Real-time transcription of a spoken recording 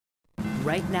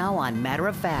right now on Matter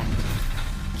of Fact,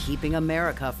 keeping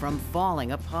America from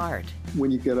falling apart.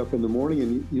 When you get up in the morning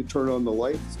and you turn on the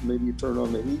lights, maybe you turn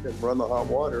on the heat and run the hot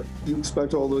water, you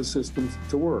expect all those systems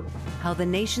to work. How the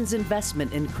nation's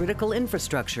investment in critical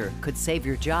infrastructure could save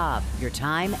your job, your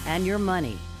time, and your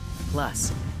money.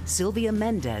 Plus, Sylvia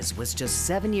Mendez was just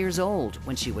 7 years old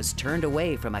when she was turned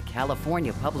away from a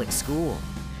California public school.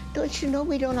 Don't you know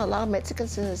we don't allow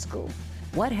Mexicans in the school?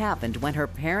 What happened when her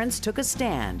parents took a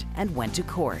stand and went to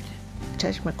court?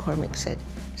 Judge McCormick said,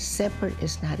 separate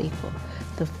is not equal.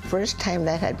 The first time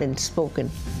that had been spoken.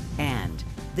 And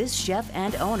this chef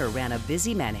and owner ran a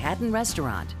busy Manhattan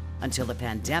restaurant until the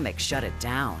pandemic shut it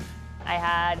down. I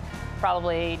had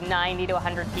probably 90 to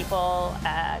 100 people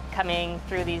coming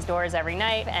through these doors every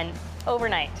night, and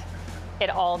overnight, it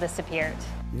all disappeared.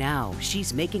 Now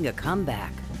she's making a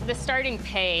comeback. The starting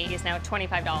pay is now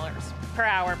 $25 per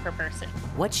hour per person.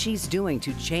 What she's doing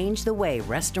to change the way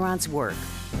restaurants work.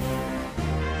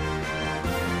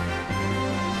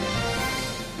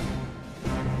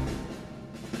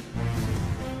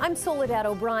 I'm Soledad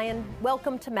O'Brien.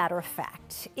 Welcome to Matter of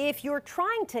Fact. If you're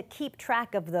trying to keep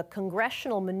track of the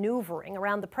congressional maneuvering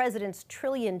around the president's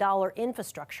trillion-dollar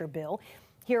infrastructure bill,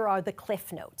 here are the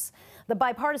cliff notes. The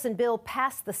bipartisan bill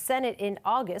passed the Senate in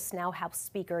August. Now House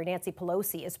Speaker Nancy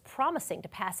Pelosi is promising to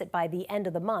pass it by the end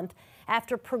of the month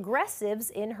after progressives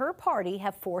in her party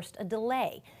have forced a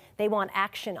delay. They want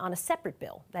action on a separate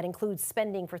bill that includes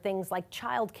spending for things like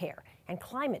childcare and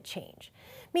climate change.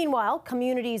 Meanwhile,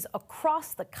 communities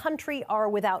across the country are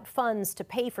without funds to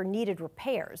pay for needed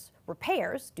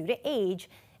repairs due to age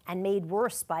and made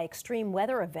worse by extreme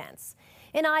weather events.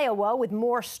 In Iowa, with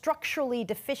more structurally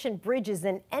deficient bridges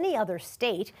than any other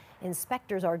state,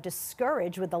 inspectors are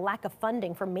discouraged with the lack of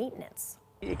funding for maintenance.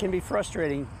 It can be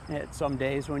frustrating at some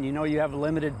days when you know you have a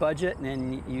limited budget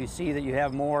and you see that you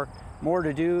have more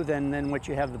to do than what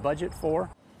you have the budget for.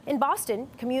 In Boston,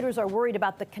 commuters are worried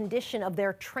about the condition of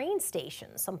their train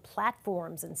stations. Some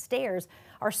platforms and stairs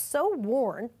are so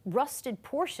worn, rusted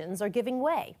portions are giving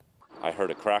way. I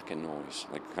heard a cracking noise,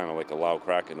 kind of like a loud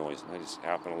cracking noise, and I just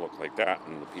happened to look like that,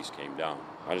 and the piece came down.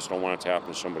 I just don't want it to happen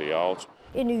to somebody else.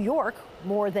 In New York,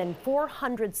 more than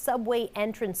 400 subway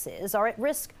entrances are at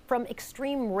risk from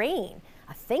extreme rain.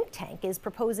 A think tank is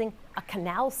proposing a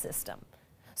canal system.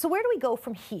 So where do we go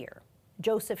from here?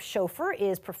 Joseph Schofer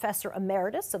is Professor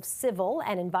Emeritus of Civil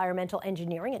and Environmental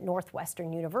Engineering at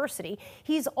Northwestern University.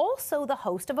 He's also the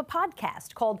host of a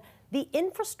podcast called The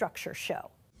Infrastructure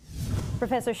Show.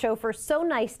 Professor Schofer, so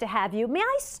nice to have you. May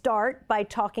I start by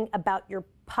talking about your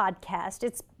podcast?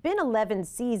 It's been 11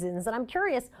 seasons, and I'm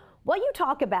curious what you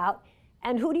talk about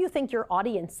and who do you think your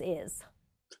audience is?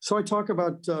 So I talk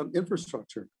about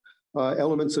infrastructure,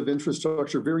 elements of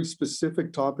infrastructure, very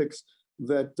specific topics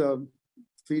that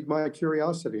feed my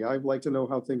curiosity. I'd like to know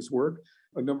how things work.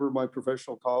 A number of my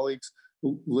professional colleagues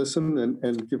listen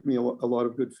and give me a lot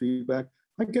of good feedback.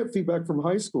 I get feedback from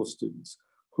high school students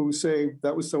who say,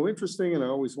 that was so interesting and I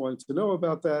always wanted to know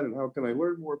about that and how can I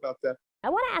learn more about that? I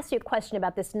want to ask you a question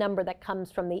about this number that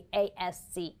comes from the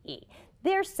ASCE.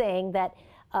 They're saying that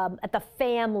at the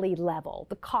family level,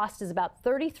 the cost is about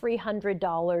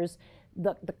 $3,300,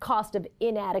 the cost of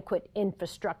inadequate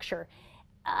infrastructure.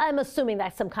 I'm assuming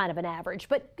that's some kind of an average,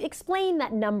 but explain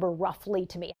that number roughly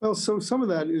to me. Well, so some of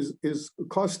that is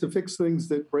cost to fix things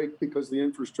that break because the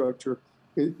infrastructure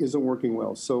isn't working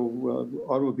well. So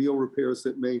automobile repairs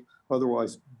that may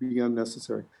otherwise be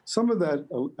unnecessary. Some of that,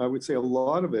 I would say a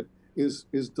lot of it, is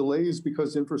delays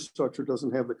because infrastructure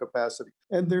doesn't have the capacity.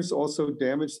 And there's also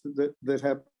damage that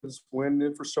happens when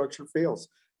infrastructure fails.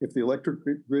 If the electric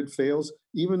grid fails,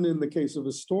 even in the case of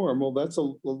a storm, well, that's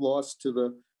a loss to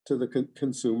the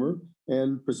consumer,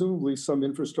 and presumably some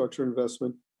infrastructure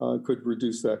investment could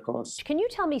reduce that cost. Can you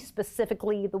tell me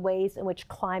specifically the ways in which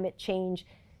climate change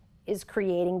is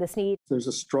creating this need? There's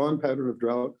a strong pattern of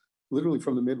drought, literally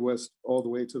from the Midwest all the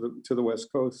way to the West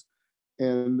Coast,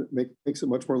 and makes it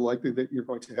much more likely that you're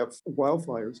going to have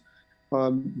wildfires.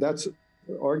 That's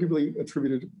arguably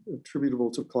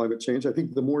attributable to climate change. I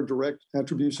think the more direct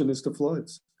attribution is to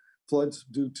floods. Floods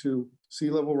due to sea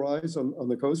level rise on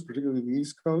the coast, particularly the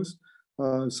East Coast.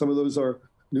 Some of those are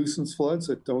nuisance floods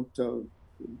that don't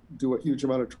do a huge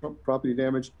amount of property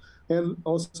damage. And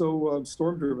also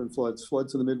storm-driven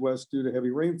floods in the Midwest due to heavy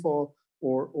rainfall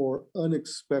or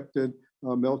unexpected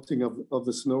melting of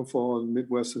the snowfall. And the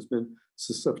Midwest has been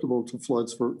susceptible to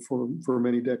floods for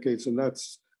many decades, and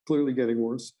that's clearly getting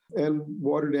worse. And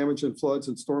water damage and floods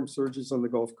and storm surges on the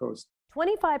Gulf Coast.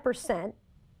 25%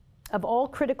 of all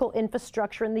critical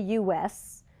infrastructure in the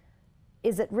U.S.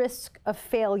 is at risk of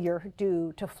failure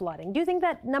due to flooding. Do you think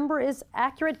that number is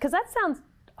accurate? Because that sounds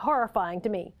horrifying to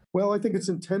me. Well, I think it's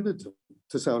intended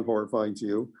to sound horrifying to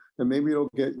you, and maybe it'll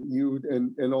get you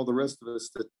and all the rest of us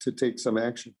to take some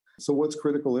action. So what's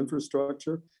critical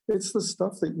infrastructure? It's the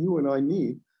stuff that you and I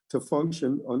need to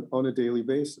function on a daily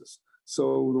basis.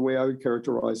 So the way I would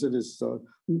characterize it is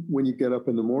when you get up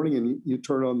in the morning and you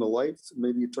turn on the lights,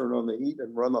 maybe you turn on the heat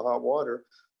and run the hot water,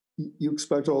 you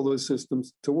expect all those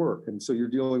systems to work. And so you're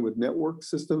dealing with network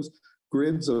systems,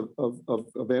 grids of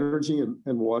energy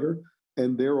and water,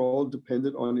 and they're all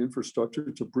dependent on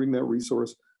infrastructure to bring that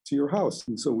resource to your house.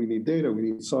 And so we need data, we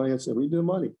need science, and we need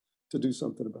money to do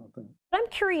something about that. I'm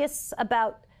curious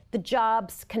about the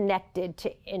jobs connected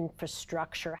to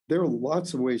infrastructure. There are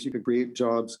lots of ways you can create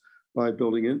jobs by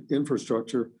building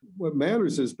infrastructure. What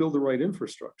matters is build the right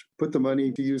infrastructure. Put the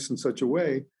money to use in such a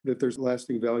way that there's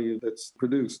lasting value that's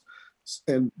produced.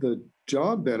 And the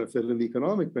job benefit and the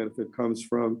economic benefit comes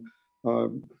from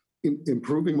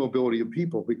improving mobility of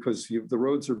people, because the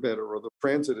roads are better, or the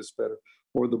transit is better,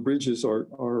 or the bridges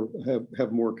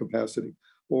have more capacity,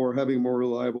 or having more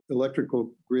reliable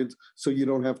electrical grids, so you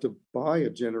don't have to buy a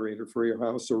generator for your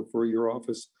house or for your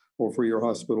office or for your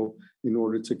hospital in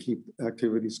order to keep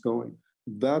activities going.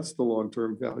 That's the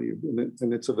long-term value,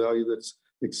 and it's a value that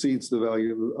exceeds the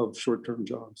value of short-term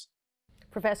jobs.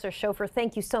 Professor Schofer,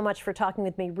 thank you so much for talking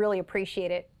with me. Really appreciate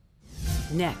it.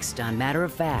 Next on Matter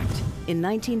of Fact, in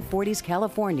 1940s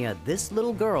California, this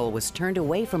little girl was turned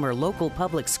away from her local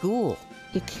public school.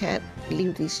 You can't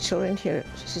leave these children here.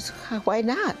 She says, why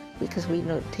not? Because we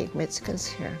don't take Mexicans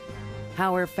here.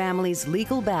 How her family's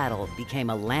legal battle became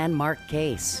a landmark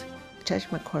case. Judge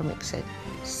McCormick said,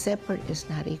 separate is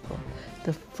not equal.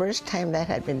 The first time that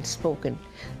had been spoken,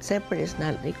 separate is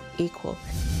not equal.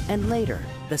 And later,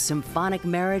 the symphonic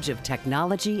marriage of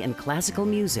technology and classical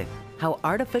music, how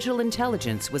artificial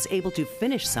intelligence was able to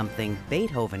finish something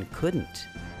Beethoven couldn't.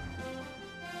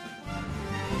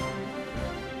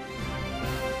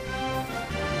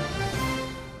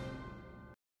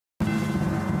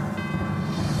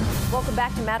 Welcome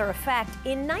back to Matter of Fact.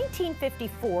 In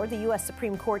 1954, the U.S.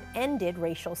 Supreme Court ended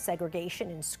racial segregation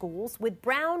in schools with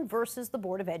Brown versus the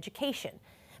Board of Education.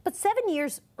 But 7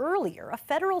 years earlier, a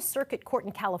federal circuit court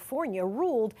in California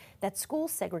ruled that school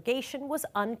segregation was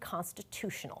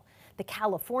unconstitutional. The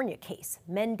California case,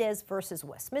 Mendez versus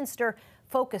Westminster,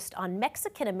 focused on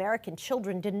Mexican-American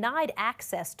children denied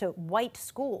access to white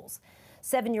schools.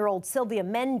 7-year-old Sylvia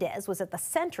Mendez was at the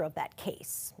center of that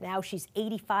case. Now she's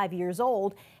 85 years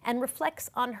old and reflects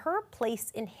on her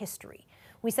place in history.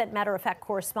 We sent Matter of Fact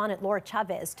correspondent Laura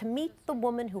Chavez to meet the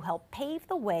woman who helped pave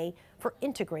the way for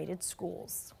integrated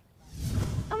schools.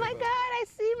 Oh my God, I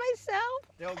see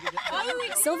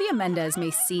myself. Sylvia Mendez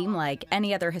may seem like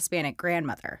any other Hispanic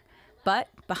grandmother, but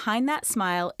behind that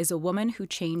smile is a woman who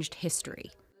changed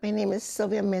history. My name is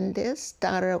Sylvia Mendez,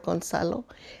 daughter of Gonzalo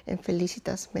and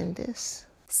Felicitas Mendez.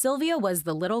 Sylvia was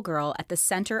the little girl at the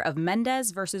center of Mendez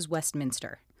versus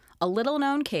Westminster, a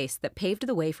little-known case that paved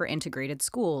the way for integrated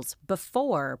schools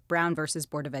before Brown versus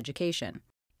Board of Education.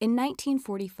 In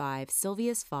 1945,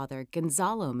 Sylvia's father,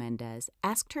 Gonzalo Mendez,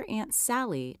 asked her Aunt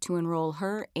Sally to enroll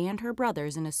her and her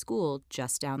brothers in a school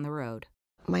just down the road.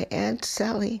 My Aunt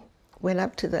Sally went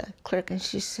up to the clerk and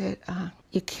she said,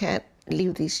 you can't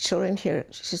leave these children here.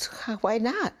 She says, why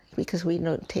not? Because we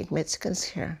don't take Mexicans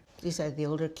here. These are the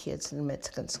older kids in the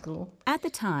Mexican school. At the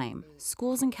time,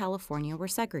 schools in California were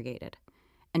segregated,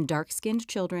 and dark-skinned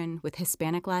children with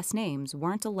Hispanic last names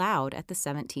weren't allowed at the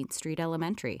 17th Street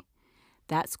Elementary.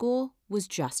 That school was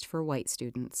just for white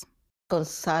students.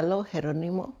 Gonzalo,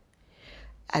 Jeronimo,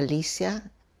 Alicia,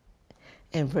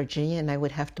 and Virginia and I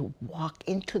would have to walk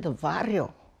into the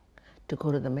barrio to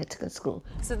go to the Mexican school.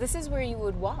 So this is where you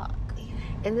would walk?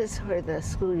 And this is where the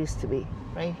school used to be,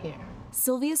 right here.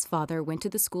 Sylvia's father went to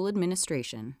the school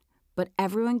administration, but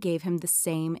everyone gave him the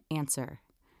same answer: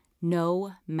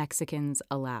 no Mexicans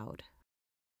allowed.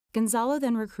 Gonzalo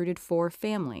then recruited 4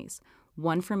 families,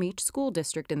 one from each school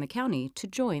district in the county, to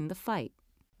join the fight.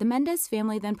 The Mendez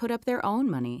family then put up their own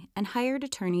money and hired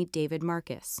attorney David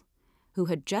Marcus, who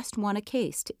had just won a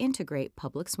case to integrate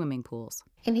public swimming pools.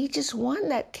 And he just won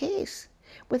that case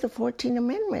with the 14th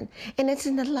Amendment, and it's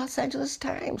in the Los Angeles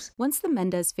Times. Once the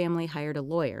Mendez family hired a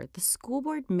lawyer, the school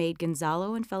board made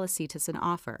Gonzalo and Felicitas an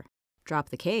offer: drop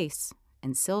the case,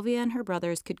 and Sylvia and her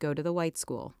brothers could go to the white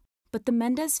school. But the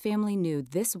Mendez family knew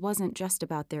this wasn't just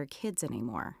about their kids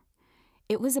anymore.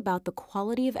 It was about the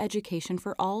quality of education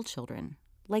for all children,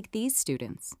 like these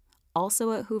students,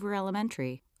 also at Hoover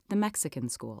Elementary, the Mexican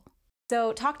school.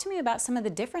 So talk to me about some of the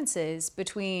differences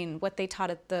between what they taught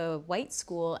at the white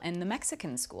school and the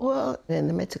Mexican school. Well, in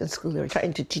the Mexican school, they were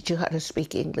trying to teach you how to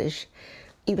speak English,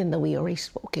 even though we already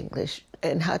spoke English,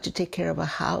 and how to take care of a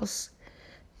house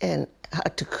and how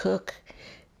to cook,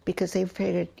 because they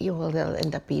figured, they'll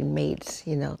end up being maids,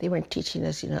 They weren't teaching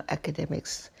us,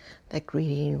 academics like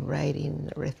reading, writing,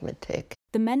 arithmetic.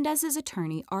 The Mendez's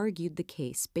attorney argued the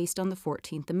case based on the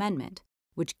 14th Amendment,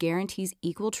 which guarantees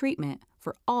equal treatment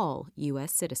for all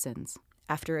U.S. citizens.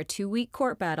 After a 2-week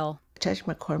court battle, Judge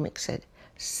McCormick said,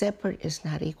 separate is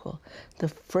not equal. The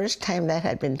first time that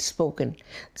had been spoken,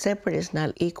 separate is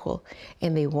not equal,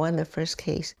 and they won the first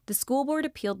case. The school board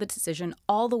appealed the decision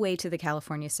all the way to the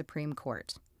California Supreme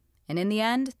Court. And in the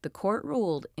end, the court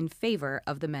ruled in favor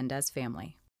of the Mendez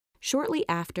family. Shortly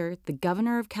after, the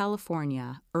governor of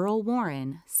California, Earl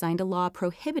Warren, signed a law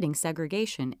prohibiting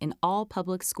segregation in all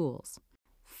public schools,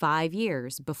 5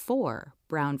 years before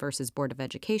Brown versus Board of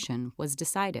Education was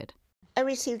decided. I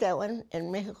received that one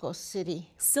in Mexico City.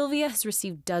 Sylvia has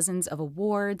received dozens of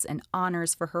awards and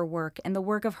honors for her work and the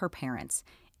work of her parents,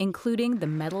 including the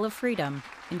Medal of Freedom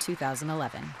in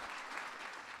 2011.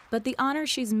 But the honor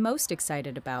she's most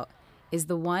excited about is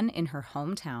the one in her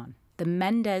hometown. The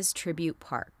Mendez Tribute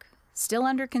Park, still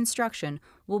under construction,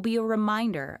 will be a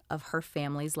reminder of her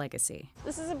family's legacy.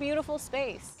 This is a beautiful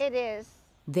space. It is.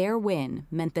 Their win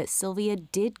meant that Sylvia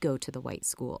did go to the white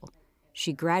school.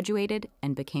 She graduated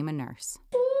and became a nurse.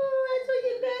 Oh, that's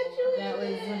when you graduated. That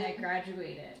was when I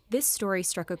graduated. This story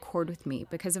struck a chord with me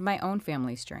because of my own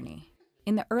family's journey.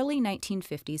 In the early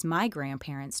 1950s, my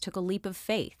grandparents took a leap of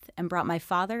faith and brought my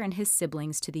father and his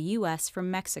siblings to the U.S. from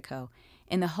Mexico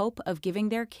in the hope of giving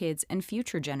their kids and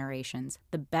future generations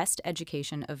the best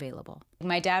education available.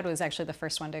 My dad was actually the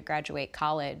first one to graduate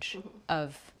college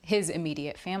of his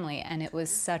immediate family, and it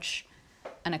was such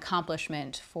an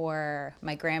accomplishment for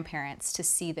my grandparents to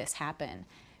see this happen,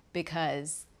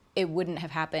 because it wouldn't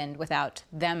have happened without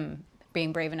them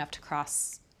being brave enough to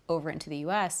cross over into the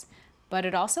U.S., but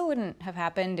it also wouldn't have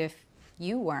happened if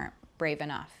you weren't brave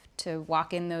enough to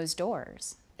walk in those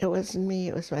doors. It wasn't me,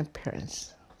 it was my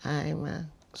parents. I'm a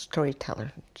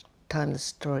storyteller, telling the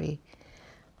story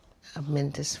of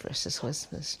Mendez versus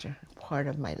Westminster, part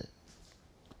of my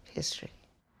history.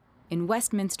 In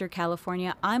Westminster,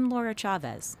 California, I'm Laura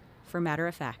Chavez for Matter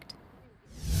of Fact.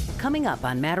 Coming up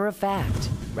on Matter of Fact,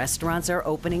 restaurants are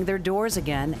opening their doors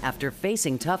again after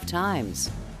facing tough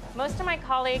times. Most of my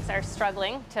colleagues are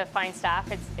struggling to find staff.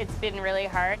 It's been really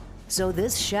hard. So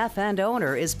this chef and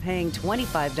owner is paying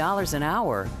 $25 an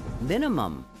hour,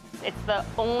 minimum. It's the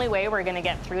only way we're going to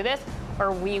get through this,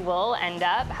 or we will end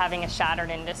up having a shattered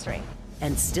industry.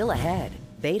 And still ahead,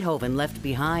 Beethoven left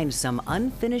behind some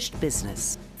unfinished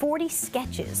business. 40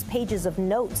 sketches, pages of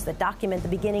notes that document the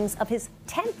beginnings of his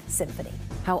 10th symphony.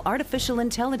 How artificial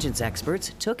intelligence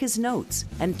experts took his notes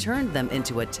and turned them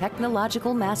into a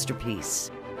technological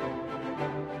masterpiece.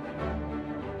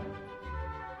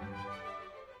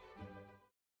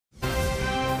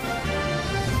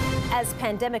 As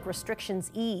pandemic restrictions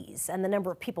ease and the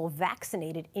number of people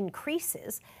vaccinated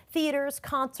increases, theaters,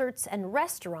 concerts, and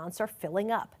restaurants are filling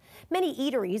up. Many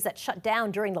eateries that shut down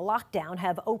during the lockdown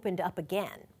have opened up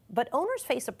again. But owners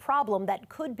face a problem that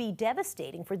could be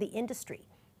devastating for the industry.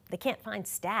 They can't find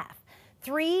staff.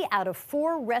 3 out of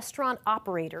 4 restaurant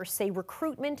operators say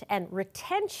recruitment and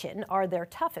retention are their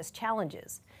toughest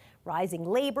challenges. Rising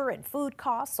labor and food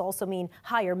costs also mean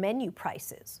higher menu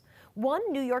prices. One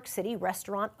New York City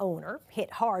restaurant owner,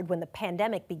 hit hard when the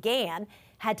pandemic began,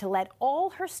 had to let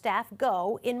all her staff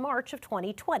go in March of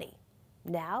 2020.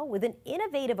 Now, with an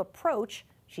innovative approach,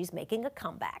 she's making a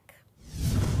comeback.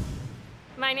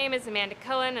 My name is Amanda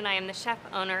Cohen, and I am the chef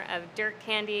owner of Dirt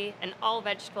Candy, an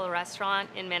all-vegetable restaurant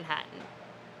in Manhattan.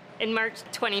 In March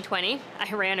 2020,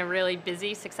 I ran a really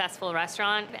busy, successful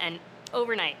restaurant, and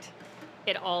overnight,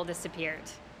 it all disappeared.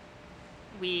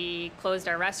 We closed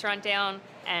our restaurant down,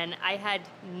 and I had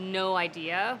no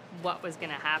idea what was going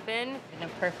to happen. In a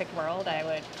perfect world, I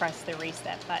would press the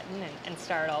reset button and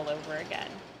start all over again.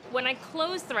 When I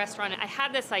closed the restaurant, I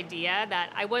had this idea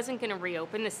that I wasn't going to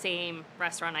reopen the same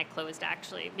restaurant I closed,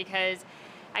 actually, because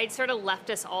I'd sort of left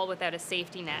us all without a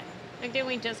safety net. Like, did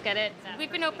we just get it?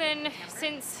 We've been open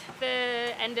since the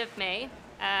end of May,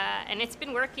 and it's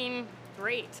been working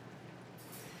great.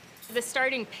 The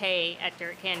starting pay at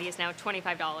Dirt Candy is now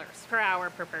 $25 per hour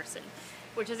per person,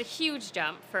 which is a huge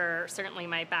jump for certainly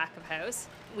my back of house.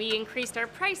 We increased our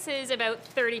prices about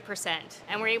 30%,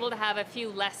 and we're able to have a few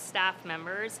less staff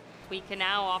members. We can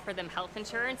now offer them health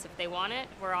insurance if they want it.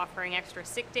 We're offering extra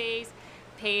sick days,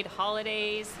 paid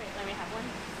holidays. Wait, let me have one.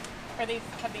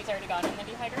 Have these already gone in the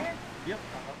dehydrator? Yep.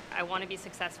 I want to be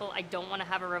successful. I don't want to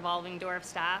have a revolving door of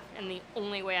staff, and the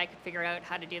only way I could figure out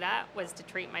how to do that was to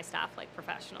treat my staff like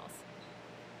professionals.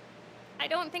 I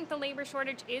don't think the labor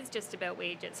shortage is just about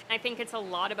wages. I think it's a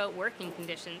lot about working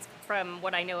conditions. From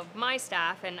what I know of my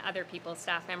staff and other people's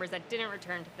staff members that didn't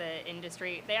return to the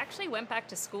industry, they actually went back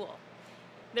to school.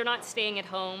 They're not staying at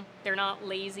home, they're not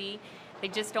lazy. They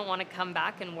just don't want to come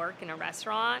back and work in a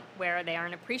restaurant where they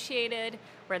aren't appreciated,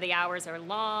 where the hours are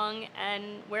long,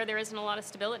 and where there isn't a lot of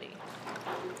stability.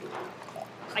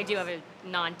 I do have a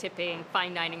non-tipping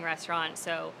fine dining restaurant,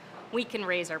 so we can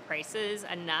raise our prices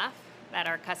enough that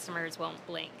our customers won't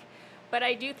blink. But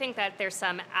I do think that there's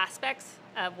some aspects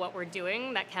of what we're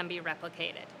doing that can be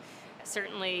replicated.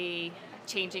 Certainly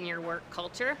changing your work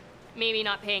culture, maybe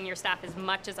not paying your staff as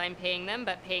much as I'm paying them,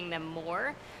 but paying them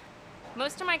more.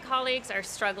 Most of my colleagues are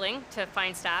struggling to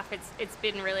find staff. It's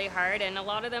been really hard, and a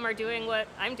lot of them are doing what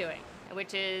I'm doing,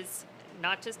 which is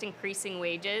not just increasing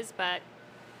wages, but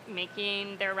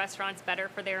making their restaurants better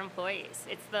for their employees.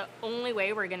 It's the only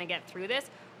way we're going to get through this,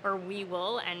 or we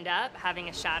will end up having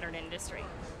a shattered industry.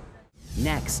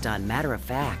 Next on Matter of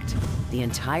Fact, the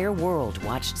entire world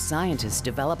watched scientists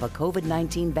develop a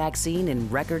COVID-19 vaccine in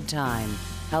record time.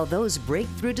 How those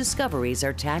breakthrough discoveries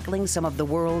are tackling some of the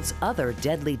world's other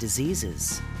deadly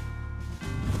diseases.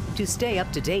 To stay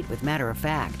up to date with Matter of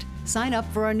Fact, sign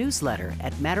up for our newsletter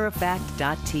at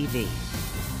matteroffact.tv.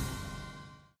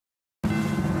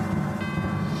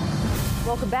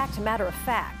 Welcome back to Matter of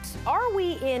Fact. Are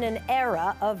we in an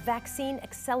era of vaccine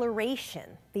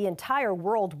acceleration? The entire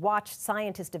world watched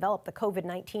scientists develop the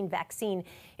COVID-19 vaccine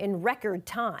in record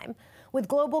time. With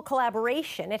global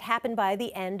collaboration, it happened by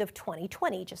the end of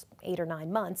 2020, just 8 or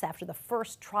 9 months after the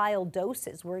first trial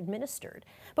doses were administered.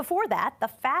 Before that, the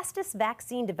fastest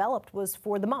vaccine developed was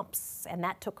for the mumps, and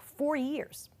that took 4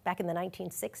 years, back in the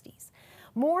 1960s.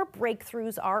 More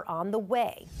breakthroughs are on the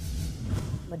way.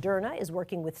 Moderna is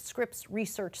working with Scripps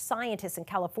research scientists in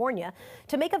California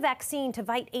to make a vaccine to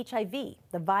fight HIV,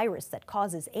 the virus that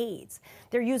causes AIDS.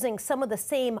 They're using some of the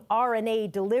same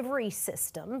RNA delivery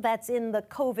system that's in the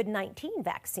COVID-19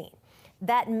 vaccine.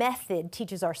 That method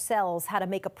teaches our cells how to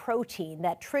make a protein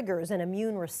that triggers an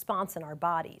immune response in our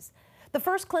bodies. The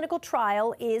first clinical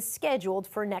trial is scheduled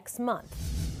for next month.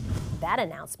 That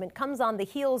announcement comes on the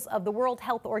heels of the World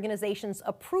Health Organization's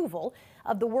approval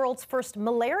of the world's first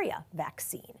malaria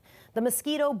vaccine. The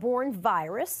mosquito-borne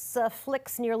virus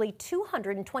afflicts nearly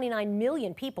 229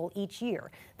 million people each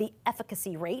year. The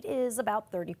efficacy rate is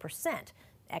about 30%.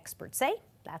 Experts say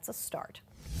that's a start.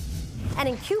 And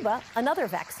in Cuba, another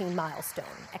vaccine milestone.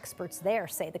 Experts there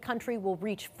say the country will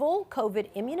reach full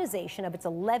COVID immunization of its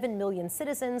 11 million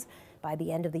citizens by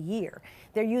the end of the year.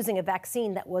 They're using a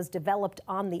vaccine that was developed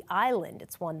on the island.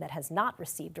 It's one that has not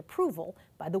received approval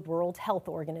by the World Health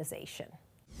Organization.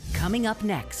 Coming up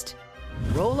next,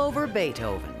 roll over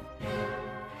Beethoven.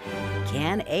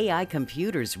 Can AI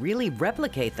computers really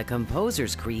replicate the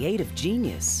composer's creative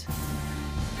genius?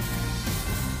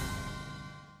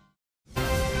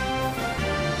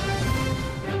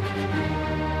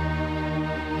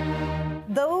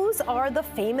 Those are the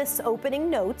famous opening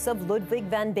notes of Ludwig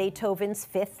van Beethoven's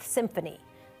Fifth Symphony.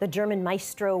 The German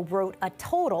maestro wrote a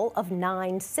total of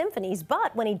 9 symphonies,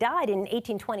 but when he died in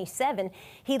 1827,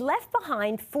 he left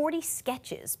behind 40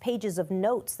 sketches, pages of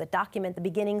notes that document the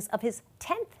beginnings of his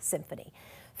 10th symphony.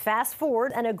 Fast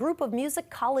forward, and a group of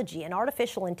musicology and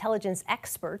artificial intelligence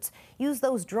experts used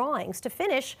those drawings to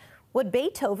finish what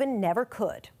Beethoven never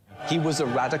could. He was a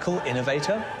radical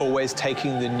innovator, always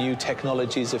taking the new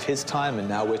technologies of his time, and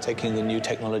now we're taking the new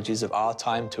technologies of our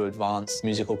time to advance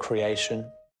musical creation.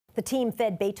 The team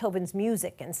fed Beethoven's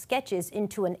music and sketches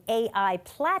into an AI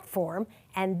platform,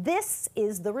 and this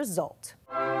is the result.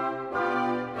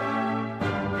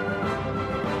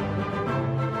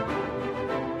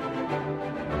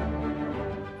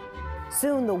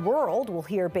 Soon the world will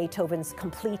hear Beethoven's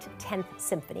complete 10th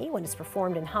Symphony when it's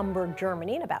performed in Hamburg,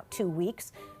 Germany in about 2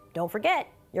 weeks. Don't forget,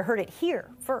 you heard it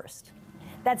here first.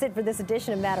 That's it for this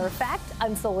edition of Matter of Fact.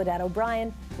 I'm Soledad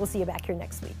O'Brien. We'll see you back here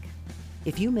next week.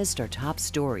 If you missed our top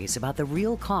stories about the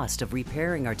real cost of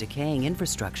repairing our decaying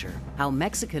infrastructure, how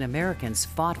Mexican Americans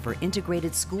fought for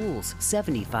integrated schools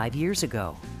 75 years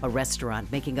ago, a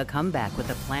restaurant making a comeback with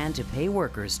a plan to pay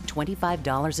workers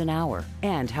 $25 an hour,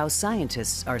 and how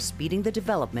scientists are speeding the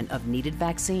development of needed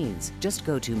vaccines, just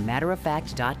go to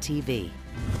matteroffact.tv.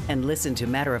 And listen to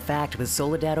Matter of Fact with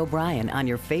Soledad O'Brien on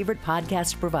your favorite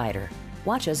podcast provider.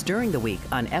 Watch us during the week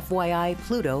on FYI,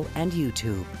 Pluto, and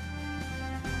YouTube.